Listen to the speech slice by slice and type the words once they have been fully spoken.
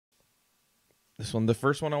This one, the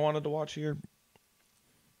first one I wanted to watch here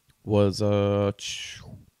was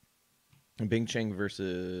Binchang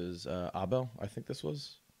versus Abel. I think this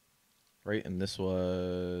was right, and this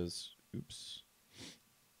was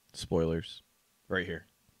spoilers right here.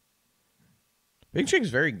 Binchang's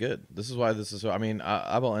very good. This is why this is. I mean,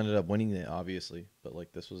 Abel ended up winning it, obviously, but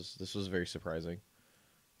like this was very surprising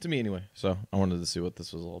to me anyway. So I wanted to see what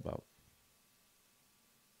this was all about.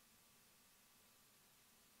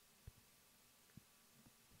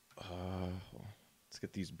 Let's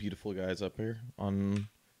get these beautiful guys up here on.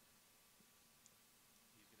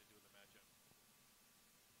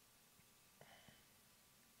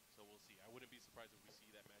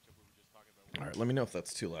 All right, let me know if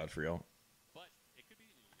that's too loud for y'all. But it could be.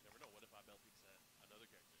 You never know. What if Abel picks another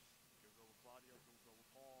character? Goes over Claudio, goes over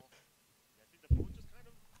Paul. I think they're both just kind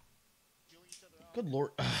of feeling each other out. Good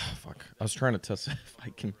lord, fuck! I was trying to test if I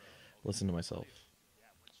can listen to myself.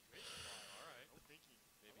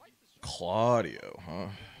 Claudio, huh?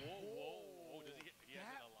 Whoa.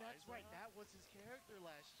 That's right. That was his character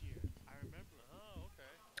last year. I remember. Oh, okay.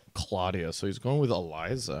 Claudio, so he's going with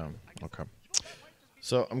Eliza. Okay.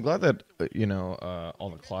 So I'm glad that all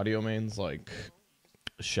the Claudio mains like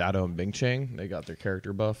Shadow and Binchang, they got their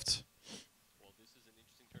character buffed.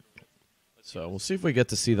 So we'll see if we get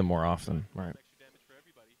to see them more often. All right.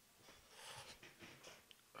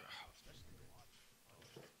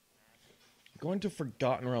 Going to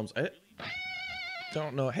Forgotten Realms. I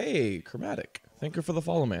don't know. Hey, Chromatic. Thank you for the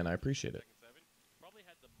follow, man. I appreciate it.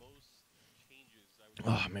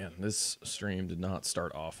 Oh, man. This stream did not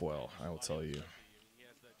start off well, I will tell you.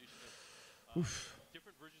 Oof.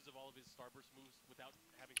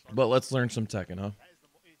 But let's learn some Tekken, huh?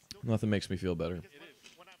 Nothing makes me feel better.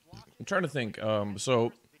 I'm trying to think.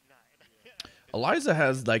 So Eliza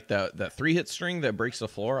has like that 3-hit string that breaks the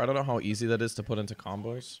floor. I don't know how easy that is to put into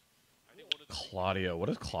combos. Claudio. What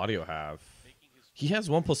does Claudio have? He has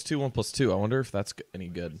 1+2, 1+2. I wonder if that's any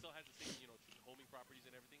good.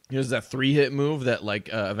 He has that 3-hit move that like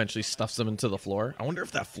eventually stuffs him into the floor. I wonder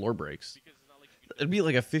if that floor breaks. It'd be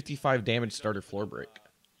like a 55 damage starter floor break.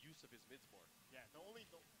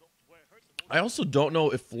 I also don't know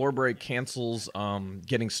if floor break cancels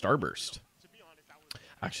getting starburst.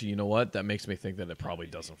 Actually, you know what? That makes me think that it probably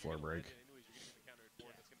doesn't floor break.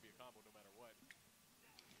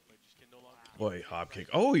 Boy, hop kick.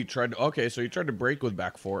 Oh, he tried to. Okay, so he tried to break with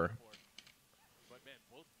back 4.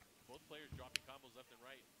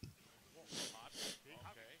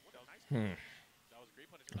 I'm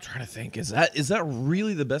trying to think. Is that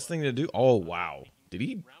really the best thing to do? Oh wow. Did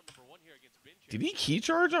he key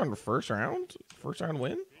charge on the first round? First round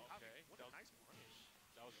win?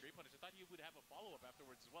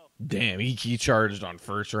 Damn, he key charged on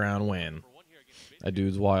first round win. That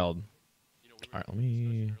dude's wild. All right, let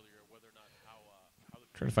me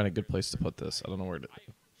try to find a good place to put this. I don't know where to.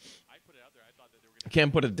 I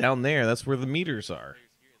can't put it down there. That's where the meters are.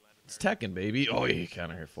 It's Tekken, baby. Oh, you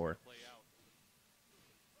counter here 4.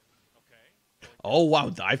 Oh, wow.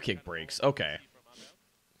 Dive kick breaks. Okay.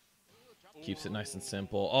 Keeps it nice and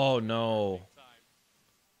simple. Oh, no.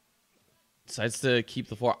 Decides to keep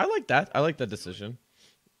the floor. I like that. I like that decision.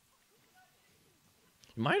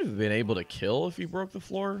 Might have been able to kill if he broke the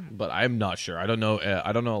floor, but I'm not sure. I don't know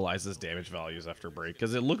Eliza's damage values after break,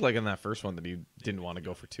 because it looked like in that first one that he didn't want to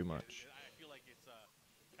go for too much. I feel like it's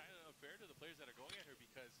kind of unfair to the players that are going at her,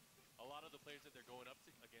 because a lot of the players that they're going up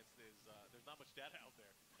against is there's not much data out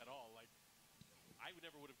there at all. Like, I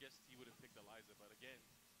never would have guessed he would have picked Eliza, but again,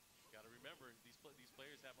 you got to remember these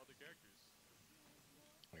players have other characters.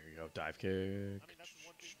 There you go, dive kick. I mean, that's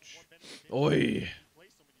one benefit. Oi.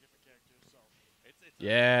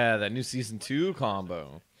 Yeah, that new season 2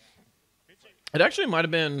 combo. It actually might have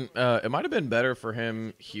been better for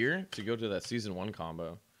him here to go to that season 1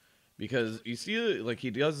 combo, because you see, like, he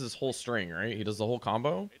does this whole string, right? He does the whole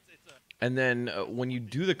combo, and then when you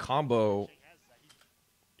do the combo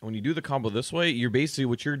this way, you're basically,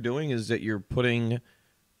 what you're doing is that you're putting,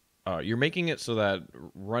 you're making it so that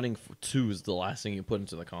running 2 is the last thing you put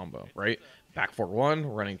into the combo, right? Back for 1,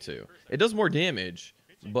 running 2. It does more damage,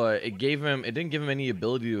 but it didn't give him any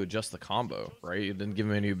ability to adjust the combo, right? It didn't give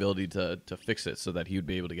him any ability to fix it so that he would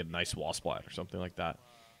be able to get a nice wall splat or something like that.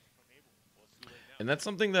 And that's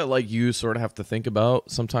something that, like, you sort of have to think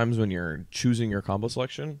about sometimes when you're choosing your combo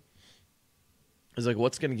selection. Is like,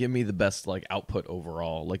 what's going to give me the best, like, output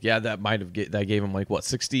overall? Like, yeah, that gave him, like, what,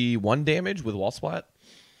 61 damage with wall splat,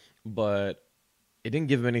 but it didn't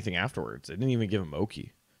give him anything afterwards. It didn't even give him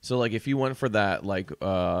Oki. So, like, if you went for that, like,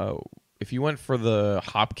 if you went for the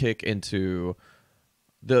hop kick into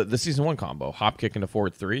the season 1 combo, hop kick into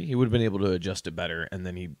forward 3, he would have been able to adjust it better, and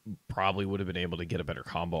then he probably would have been able to get a better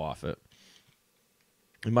combo off it.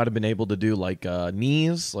 He might have been able to do like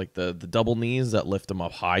knees, like the double knees that lift him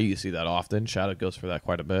up high. You see that often. Shadow goes for that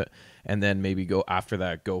quite a bit, and then maybe go after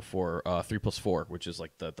that, go for 3+4, which is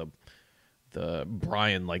like the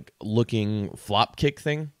Brian like looking flop kick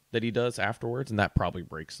thing that he does afterwards, and that probably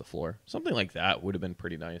breaks the floor. Something like that would have been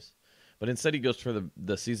pretty nice. But instead, he goes for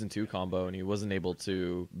the season 2 combo, and he wasn't able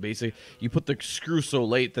to. Basically, you put the screw so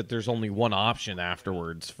late that there's only one option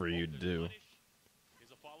afterwards for you to do.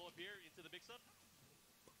 Here's a follow-up here into the mix-up.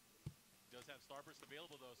 Does have Starburst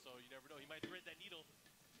available, though, so you never know. He might thread that needle.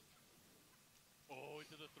 Oh,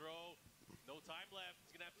 into the throw. No time left.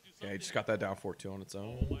 He's going to have to do something. Yeah, he just got that down 4-2 on its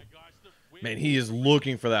own. Oh, my gosh. Man, he is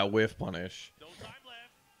looking for that whiff punish. No time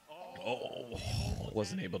left. Oh,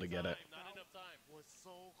 wasn't able to get it. Not enough time. Was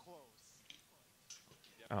so close.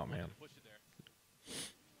 Oh, man. Push it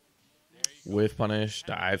there. Whiff punish,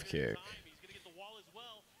 dive kick. He's going to get the wall as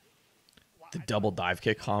well. The double dive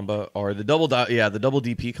kick combo, or the double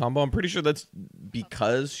DP combo. I'm pretty sure that's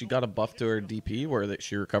because she got a buff to her DP where that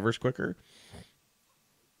she recovers quicker.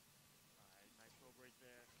 Nice throw break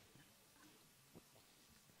there.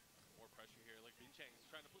 More pressure here. Like Binchang's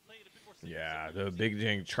trying to play it a bit more safe. Yeah, the big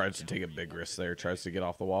Jang tries to take a big risk there, tries to get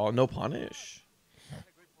off the wall. No punish. Had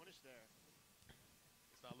a great punish there.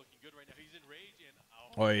 It's not looking good right now. He's in rage and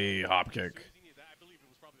Oi, hop kick. I believe it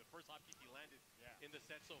was probably the first hop kick he landed in the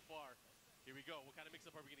set so far. Here we go. What kind of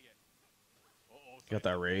mix-up are we gonna get? Got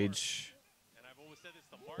that rage. And I've always said this: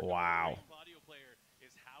 the mark Wow. of a great Claudio player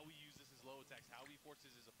is how he uses his low attacks, how he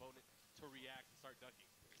forces his opponent to react and start ducking.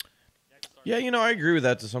 Yeah, you know, I agree with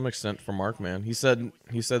that to some extent for Mark, man. He said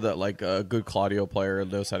that like a good Claudio player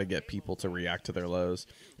knows how to get people to react to their lows.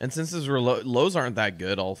 And since his lows aren't that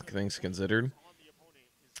good, all things considered,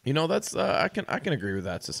 you know, that's I can agree with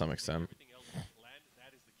that to some extent. Everything else land,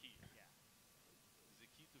 that is the key. Is the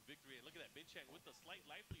key to victory. And look at that Binchang with the slight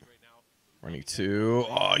life lead right now. Running 2.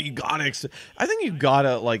 Oh, you gotta. I think you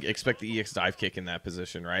gotta like expect the EX dive kick in that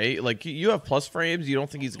position, right? Like you have plus frames. You don't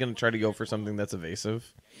think he's gonna try to go for something that's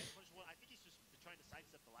evasive? I think he's just trying to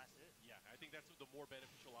sidestep the last hit. Yeah, I think that's the more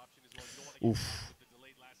beneficial option as well. You don't want to get Oof. the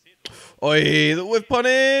delayed last hit. Oi, the whip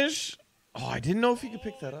punish. Oh, I didn't know if he could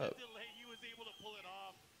pick that up. Delay, he was able to pull it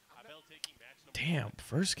off. Abel taking match number Damn,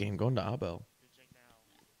 first game going to Abel. Binchang now.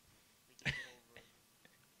 Thinking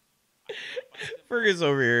it over. Fergus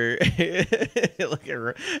over here. Look at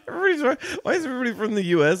everybody's. Why is everybody from the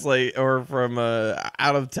U.S. like or from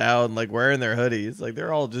out of town like wearing their hoodies? Like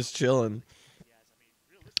they're all just chilling.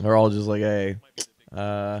 They're all just like, hey,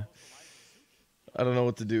 I don't know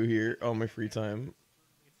what to do here on my free time.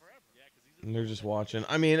 And they're just watching.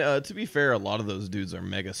 I mean, to be fair, a lot of those dudes are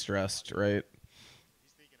mega stressed, right?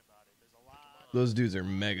 He's thinking about it. There's a lot. Those dudes are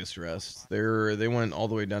mega stressed. They went all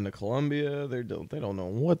the way down to Colombia. They don't know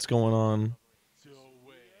what's going on. No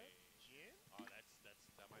way. Oh,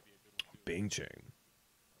 that might be a good one too. Binchang.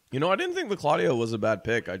 You know, I didn't think the Claudio was a bad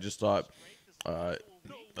pick. I just thought, oh,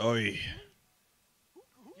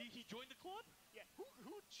 He joined the club? Yeah, who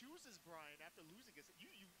chooses Brian after losing it? You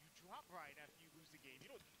drop Brian after you lose the game. You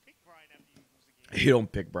don't pick Brian after you lose the game. you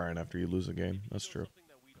don't pick Brian after you lose a game. That's true. Something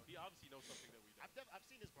that we don't. He obviously knows something that we don't. I've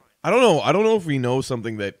seen his Brian. I don't know. I don't know if we know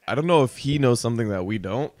something that. I don't know if he knows something that we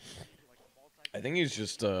don't. I think he's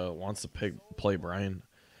just wants to play Brian.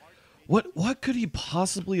 What could he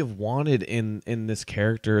possibly have wanted in this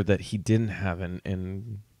character that he didn't have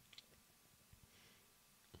in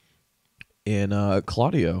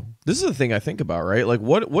Claudio? This is the thing I think about, right? Like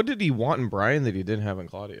what did he want in Brian that he didn't have in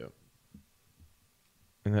Claudio?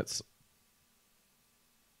 And that's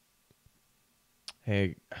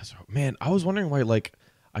hey, man, I was wondering why like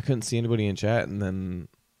I couldn't see anybody in chat, and then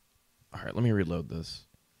all right, let me reload this.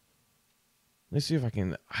 Let me see if I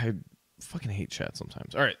can. I fucking hate chat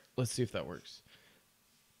sometimes. All right, let's see if that works.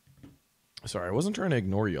 Sorry, I wasn't trying to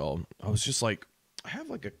ignore y'all. I was just like, I have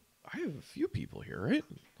a few people here, right?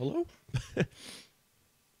 Hello.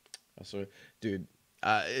 So, dude,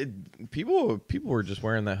 people were just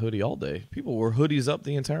wearing that hoodie all day. People wore hoodies up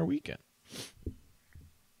the entire weekend.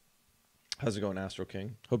 How's it going, Astro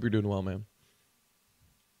King? Hope you're doing well, man.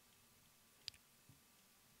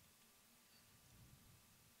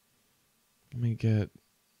 Let me get.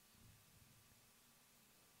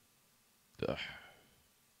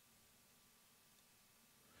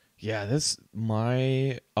 Yeah, this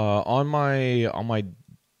on my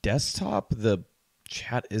desktop the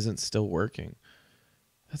chat isn't still working.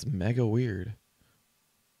 That's mega weird.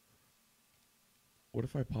 What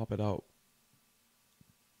if I pop it out?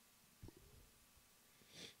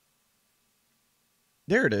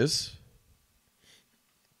 There it is.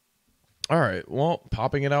 All right. Well,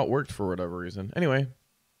 popping it out worked for whatever reason. Anyway,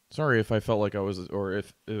 sorry if I felt like I was, or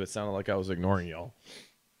if it sounded like I was ignoring y'all.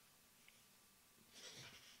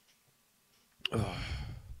 All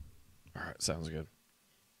right, sounds good.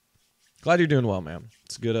 Glad you're doing well, man.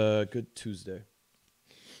 It's good. Good Tuesday.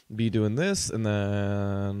 Be doing this, and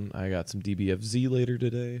then I got some DBFZ later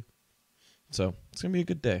today, so it's gonna be a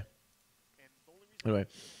good day. Anyway,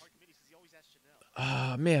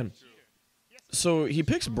 man. So he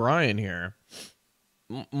picks Brian here.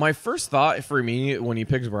 My first thought for me when he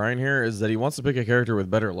picks Brian here is that he wants to pick a character with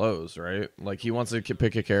better lows, right? Like he wants to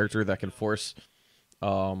pick a character that can force,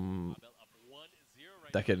 that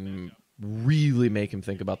can really make him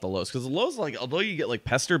think about the lows. Because the lows, like, although you get like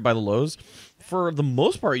pestered by the lows, for the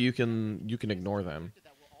most part you can ignore them.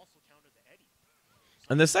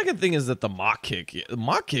 And the second thing is that the mock kick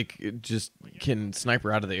just can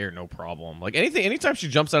sniper out of the air, no problem. Like anytime she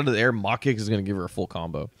jumps out of the air, mock kick is going to give her a full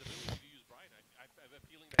combo.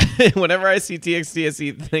 Whenever I see TXT, I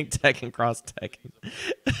think Tekken cross Tekken.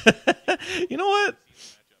 You know what?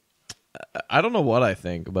 I don't know what I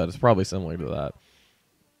think, but it's probably similar to that.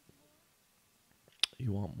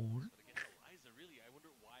 You want more?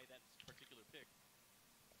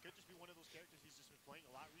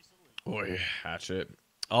 Boy, Hatchet.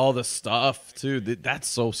 All the stuff, too. That's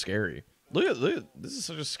so scary. Look at this is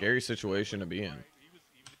such a scary situation to be in.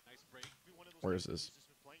 Where is this?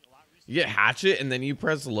 You get Hatchet, and then you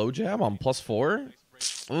press low jab on +4?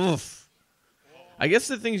 Oof. I guess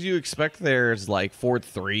the things you expect there is like forward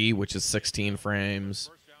 3, which is 16 frames.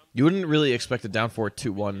 You wouldn't really expect a down forward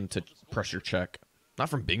 2-1 to pressure check. Not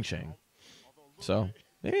from Binchang. So,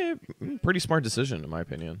 yeah, pretty smart decision, in my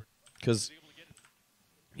opinion. Because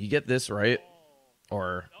you get this right,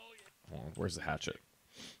 or where's the Hatchet?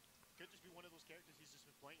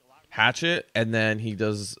 Hatchet, and then he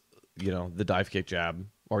does, the dive kick jab,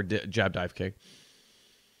 or jab dive kick.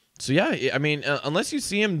 So yeah, I mean, unless you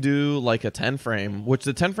see him do like a 10 frame, which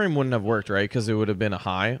the 10 frame wouldn't have worked, right? Because it would have been a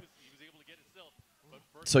high.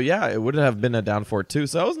 So yeah, it would have been a down forward too.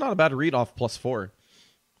 So that was not a bad read off +4.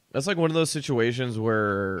 That's like one of those situations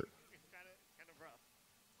where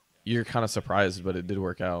you're kind of surprised, but it did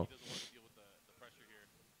work out.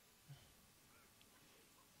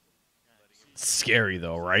 Scary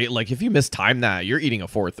though, right? Like if you mistime that, you're eating a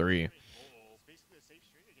 4-3.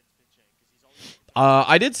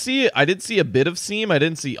 I did see a bit of seam. I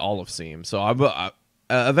didn't see all of seam. So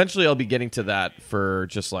eventually I'll be getting to that for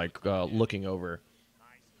just like looking over.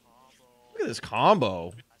 Look at this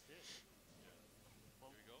combo.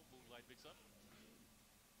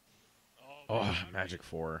 Oh, Magic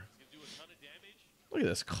 4. Look at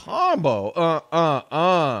this combo.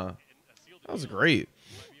 That was great.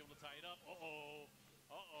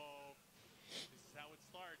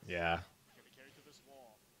 Yeah.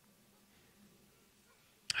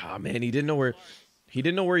 Oh man, he didn't know where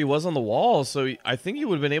he was on the wall, so I think he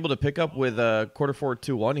would have been able to pick up with a quarter forward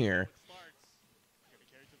 2-1 here.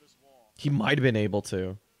 He might have been able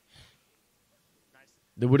to.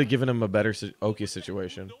 They would have given him a better Oki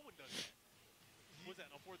situation.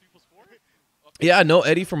 Yeah, no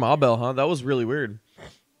Eddie from Abel, huh? That was really weird.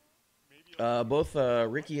 Both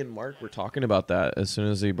Ricky and Mark were talking about that as soon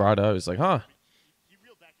as he brought it up. He's like, huh?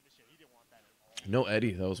 No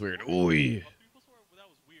Eddie. That was weird. Ooh.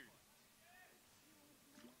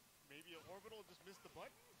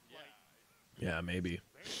 Yeah, maybe.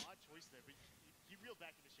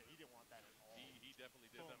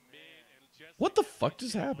 What the fuck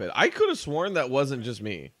just happened? I could have sworn that wasn't just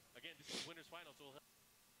me.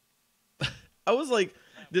 I was like,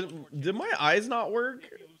 did my eyes not work?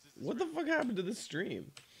 What the fuck happened to this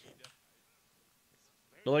stream?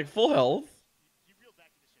 They're like full health.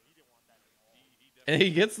 And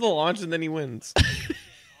he gets the launch and then he wins.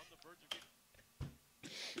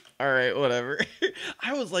 All right, whatever.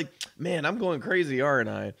 I was like, man, I'm going crazy, aren't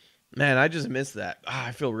I? Man, I just missed that.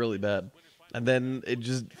 I feel really bad. And then it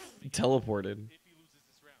just teleported.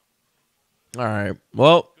 All right.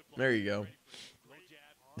 Well, there you go.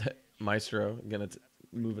 Maestro,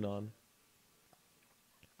 moving on.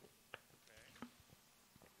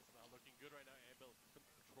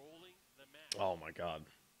 Oh my god.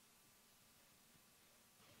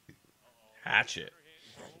 Hatchet.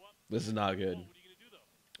 This is not good.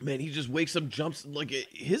 Man, he just wakes up, jumps. Like,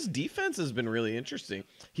 his defense has been really interesting.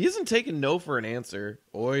 He hasn't taken no for an answer.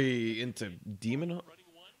 Oi, into Demon.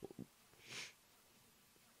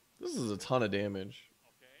 This is a ton of damage.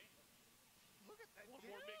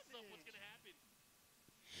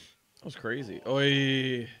 That was crazy.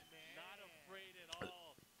 Oi.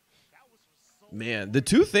 Man, the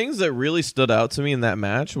two things that really stood out to me in that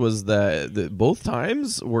match was that both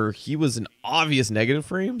times where he was in obvious negative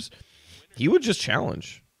frames, he would just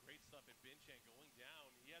challenge. Great stuff in Binchang going down.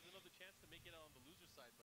 He has another chance to make it on the loser side,